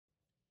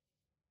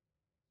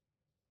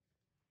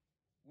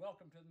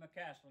Welcome to the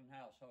McCaslin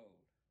household,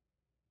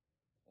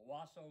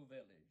 Owasso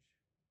Village,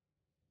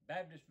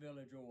 Baptist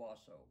Village,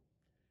 Owasso,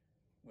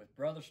 with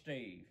Brother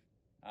Steve.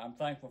 I'm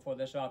thankful for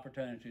this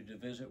opportunity to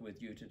visit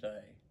with you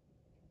today.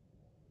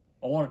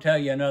 I want to tell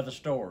you another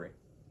story.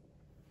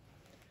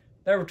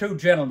 There were two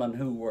gentlemen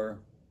who were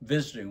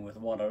visiting with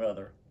one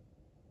another.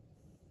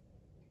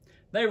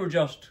 They were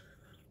just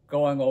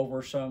going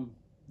over some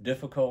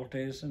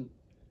difficulties and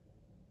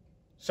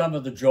some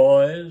of the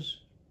joys.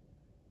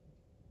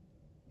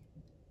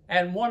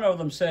 And one of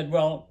them said,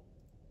 well,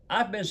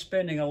 I've been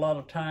spending a lot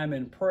of time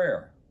in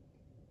prayer.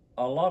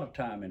 A lot of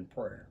time in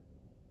prayer.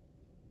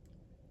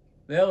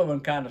 The other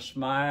one kind of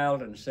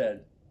smiled and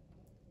said,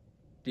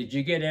 did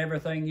you get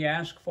everything you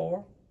asked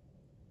for?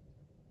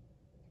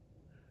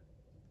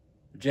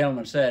 The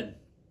gentleman said,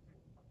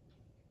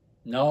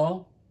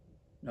 no,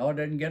 I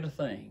didn't get a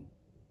thing.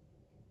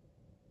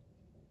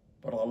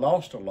 But I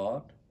lost a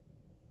lot.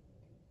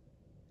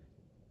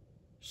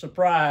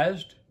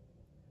 Surprised,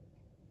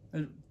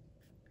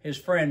 his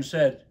friend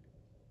said,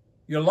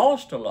 you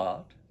lost a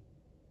lot?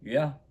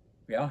 Yeah,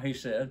 he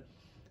said,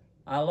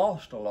 I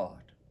lost a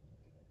lot.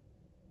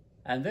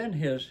 And then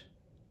his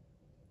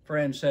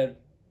friend said,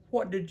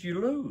 what did you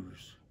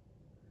lose?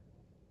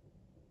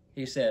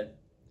 He said,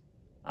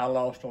 I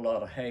lost a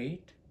lot of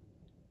hate.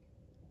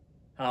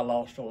 I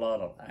lost a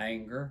lot of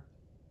anger.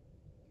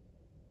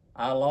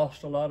 I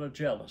lost a lot of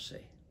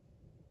jealousy.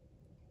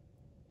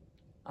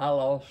 I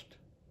lost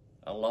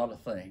a lot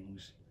of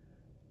things,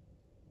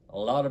 a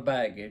lot of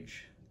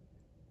baggage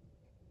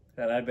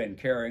that I'd been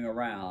carrying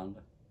around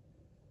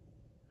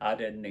I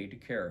didn't need to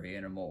carry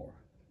anymore.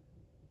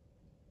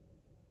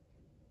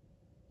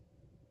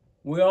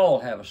 We all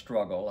have a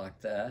struggle like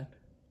that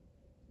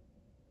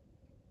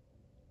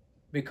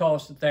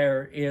because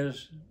there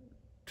is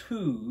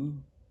two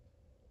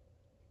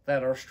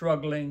that are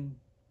struggling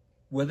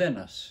within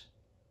us,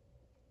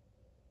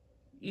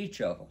 each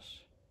of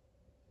us,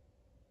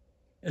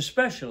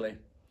 especially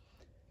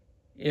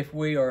if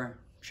we are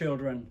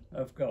children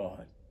of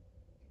God.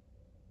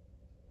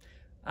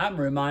 I'm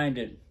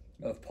reminded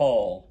of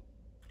Paul.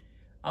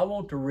 I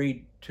want to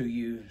read to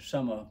you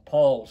some of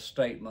Paul's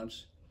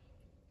statements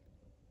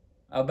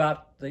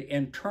about the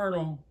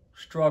internal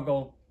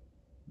struggle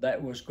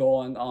that was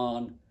going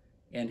on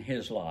in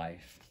his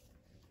life.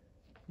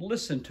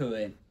 Listen to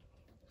it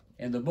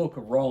in the book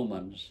of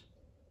Romans,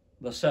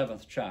 the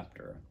 7th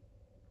chapter.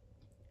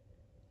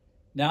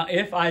 Now,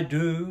 if I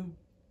do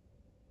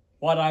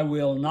what I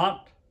will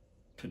not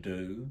to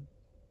do,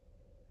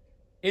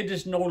 it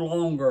is no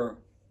longer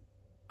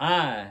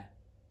I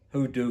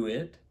who do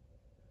it,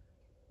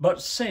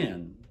 but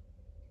sin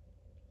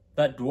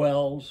that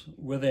dwells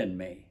within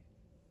me.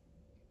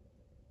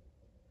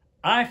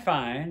 I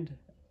find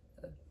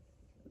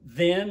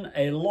then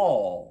a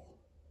law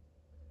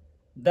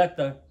that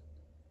the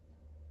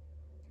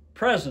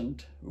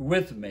present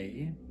with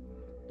me,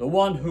 the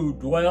one who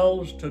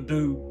dwells to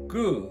do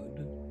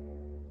good,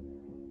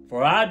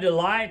 for I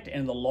delight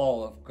in the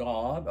law of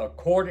God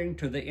according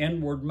to the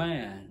inward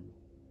man.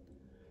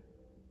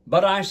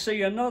 But I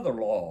see another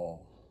law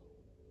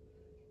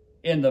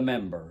in the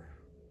member,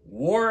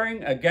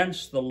 warring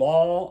against the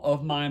law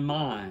of my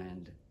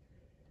mind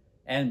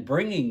and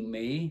bringing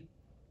me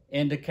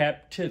into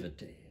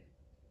captivity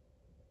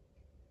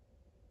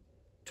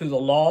to the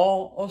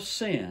law of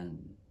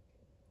sin,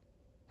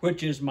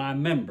 which is my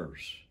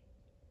members.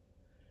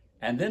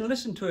 And then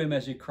listen to him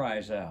as he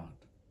cries out,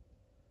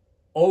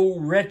 O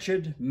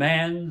wretched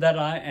man that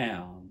I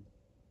am,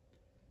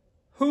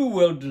 who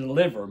will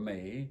deliver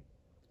me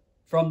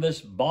from this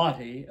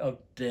body of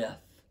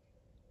death?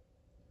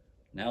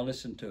 Now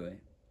listen to him.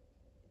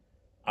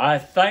 I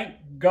thank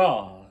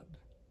God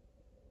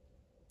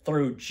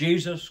through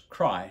Jesus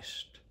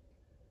Christ,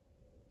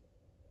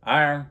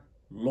 our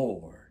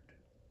Lord.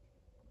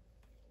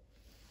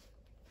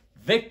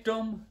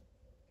 Victim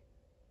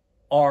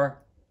or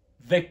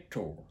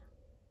victor?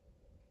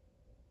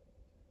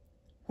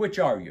 Which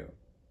are you?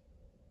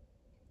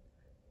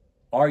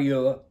 Are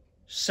you a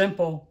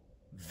simple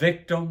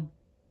victim,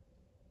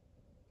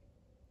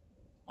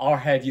 or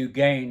have you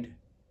gained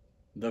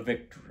the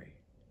victory?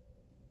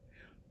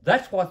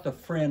 That's what the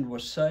friend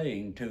was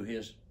saying to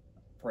his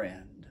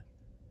friend.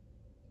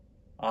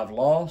 I've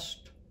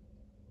lost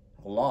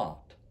a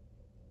lot.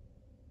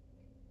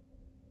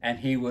 And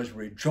he was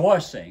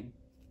rejoicing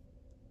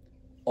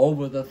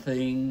over the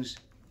things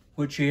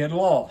which he had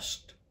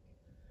lost.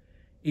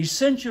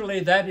 Essentially,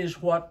 that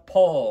is what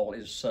Paul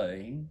is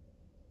saying.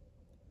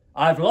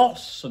 I've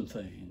lost some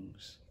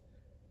things,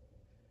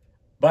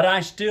 but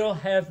I still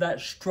have that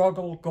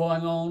struggle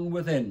going on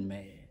within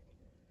me.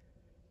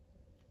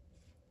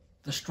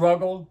 The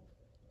struggle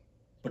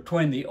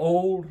between the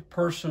old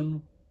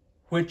person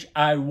which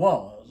I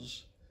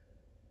was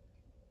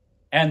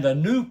and the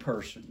new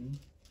person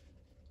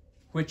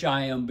which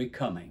I am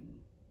becoming.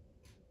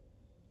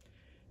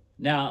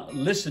 Now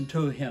listen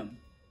to him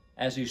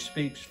as he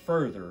speaks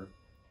further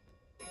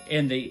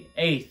in the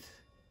 8th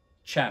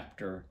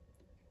chapter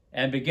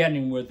and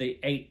beginning with the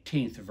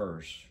 18th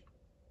verse.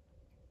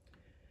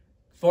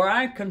 For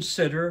I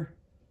consider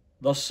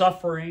the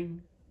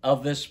suffering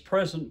of this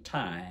present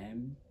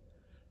time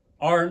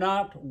are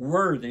not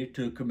worthy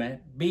to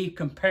be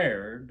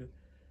compared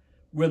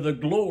with the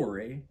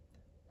glory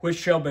which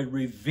shall be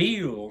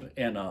revealed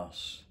in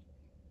us.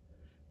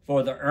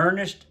 For the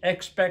earnest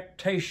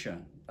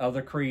expectation of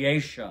the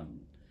creation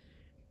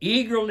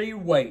eagerly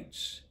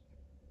waits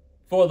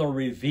for the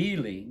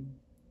revealing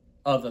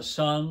of the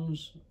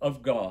sons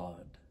of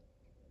God.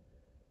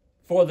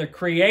 For the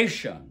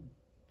creation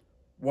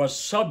was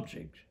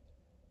subject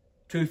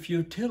to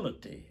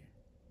futility,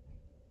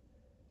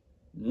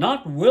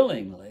 not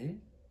willingly,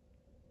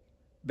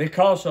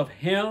 because of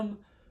him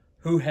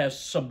who has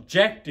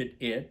subjected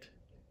it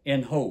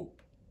in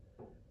hope,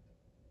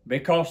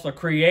 because the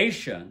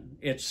creation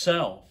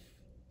itself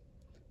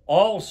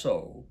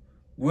also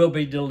will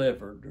be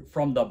delivered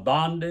from the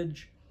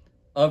bondage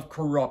of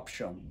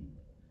corruption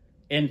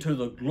into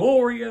the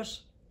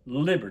glorious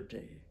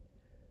liberty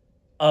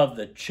of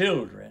the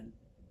children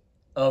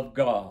of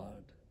God.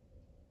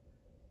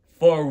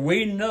 For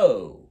we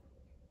know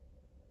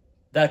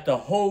that the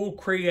whole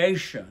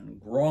creation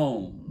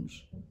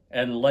groans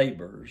and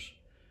labors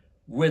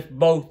with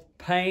both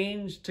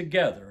pains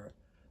together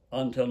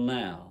until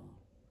now.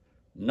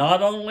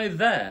 Not only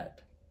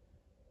that,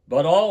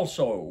 but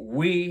also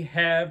we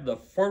have the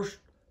first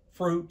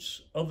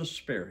fruits of the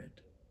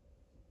Spirit.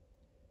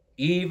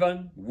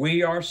 Even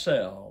we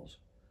ourselves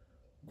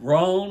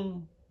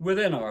groan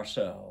within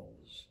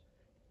ourselves,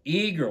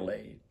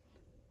 eagerly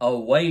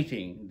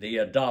awaiting the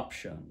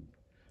adoption,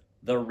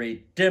 the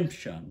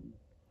redemption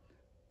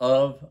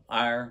of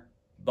our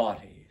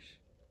bodies.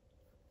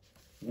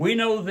 We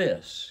know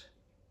this,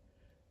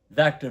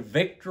 that the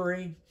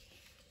victory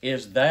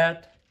is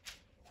that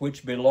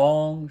which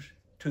belongs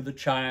to the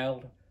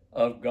child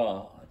of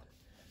God.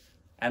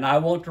 And I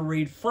want to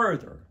read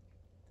further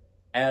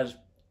as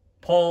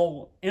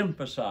Paul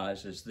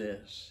emphasizes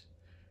this.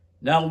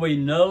 Now we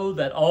know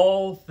that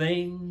all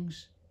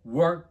things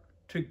work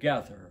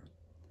together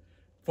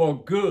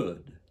for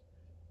good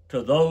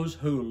to those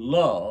who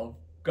love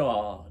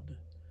God,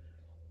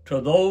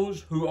 to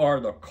those who are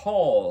the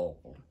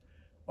called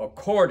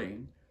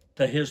according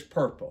to his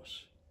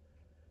purpose.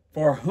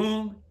 For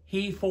whom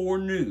he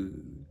foreknew,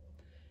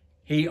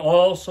 he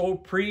also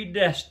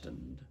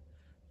predestined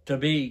to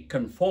be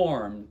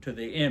conformed to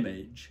the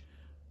image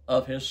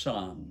of his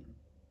Son,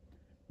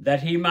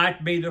 that he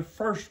might be the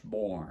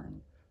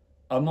firstborn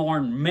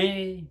among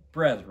many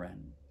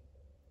brethren.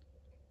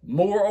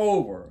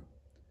 Moreover,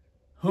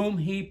 whom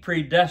he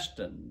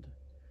predestined,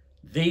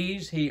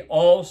 these he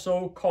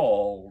also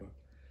called.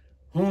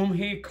 Whom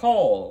he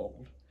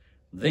called,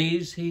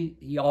 these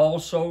he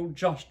also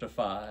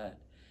justified.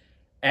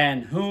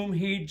 And whom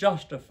he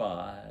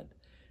justified,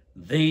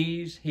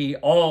 these he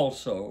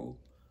also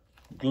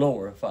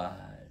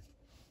glorified.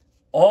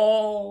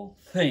 All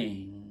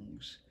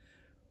things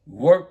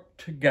work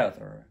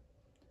together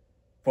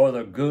for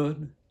the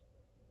good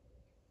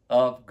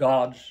of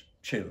God's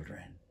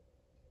children.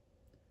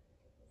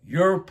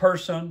 You're a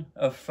person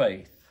of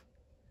faith.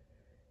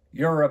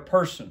 You're a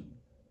person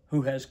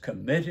who has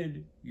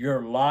committed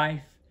your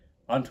life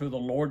unto the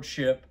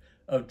Lordship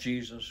of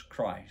Jesus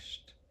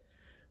Christ.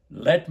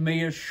 Let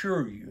me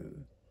assure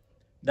you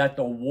that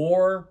the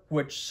war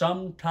which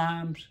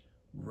sometimes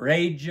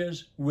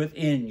rages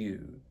within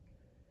you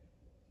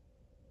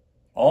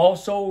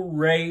also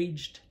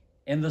raged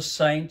in the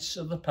saints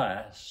of the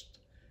past.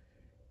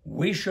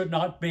 We should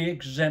not be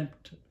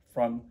exempt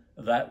from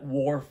that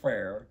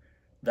warfare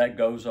that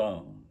goes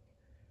on.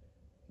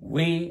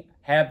 We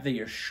have the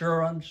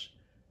assurance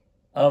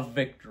of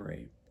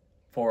victory,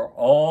 for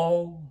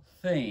all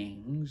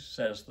things,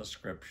 says the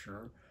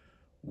Scripture,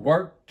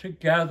 work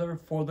together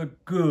for the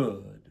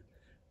good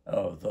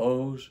of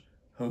those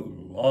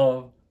who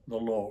love the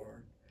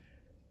Lord.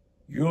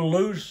 You'll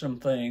lose some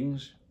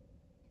things.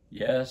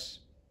 Yes,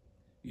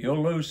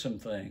 you'll lose some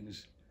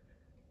things.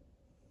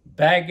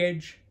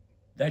 Baggage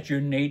that you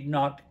need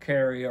not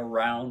carry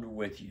around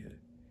with you.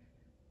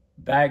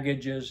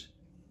 Baggages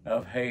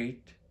of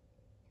hate,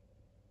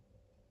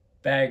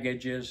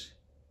 baggages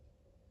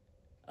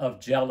of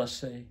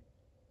jealousy,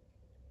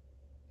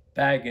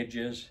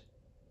 baggages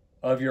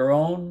of your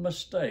own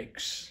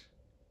mistakes,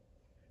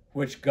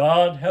 which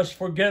God has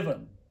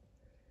forgiven,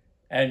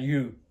 and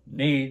you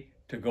need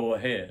to go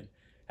ahead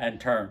and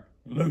turn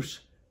loose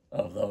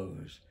of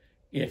those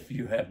if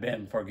you have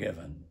been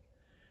forgiven.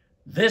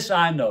 This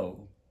I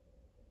know,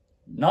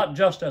 not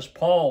just as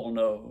Paul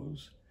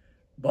knows,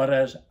 but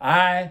as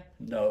I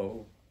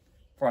know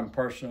from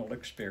personal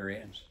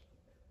experience.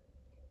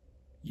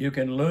 You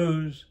can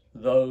lose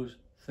those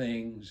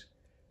things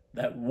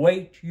that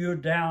weight you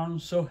down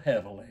so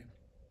heavily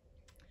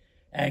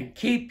and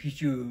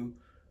keep you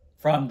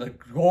from the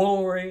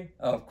glory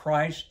of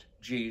Christ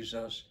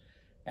Jesus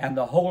and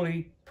the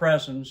holy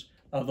presence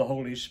of the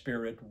Holy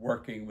Spirit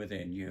working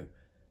within you.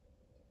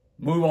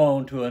 Move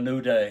on to a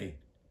new day.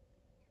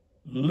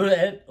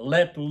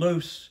 Let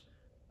loose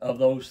of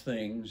those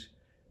things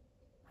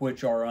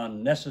which are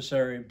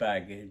unnecessary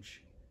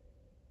baggage.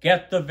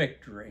 Get the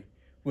victory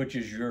which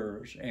is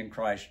yours in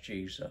Christ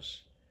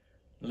Jesus.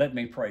 Let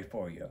me pray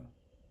for you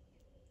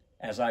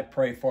as I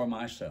pray for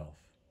myself.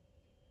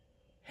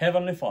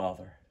 Heavenly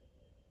Father,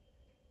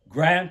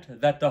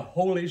 grant that the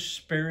Holy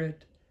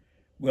Spirit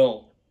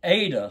will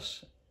aid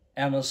us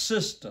and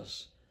assist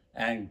us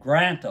and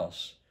grant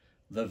us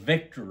the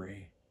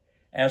victory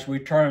as we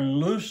turn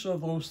loose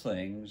of those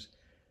things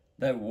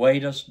that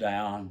weight us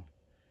down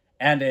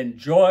and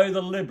enjoy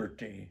the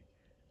liberty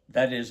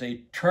that is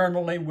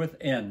eternally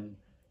within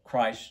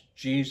Christ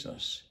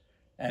Jesus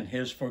and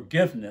his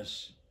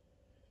forgiveness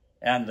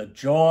and the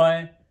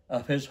joy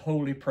of his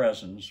holy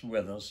presence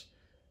with us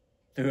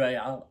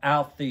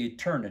throughout the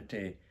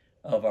eternity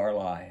of our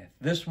life.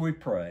 This we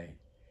pray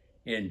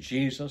in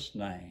Jesus'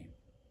 name.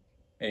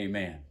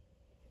 Amen.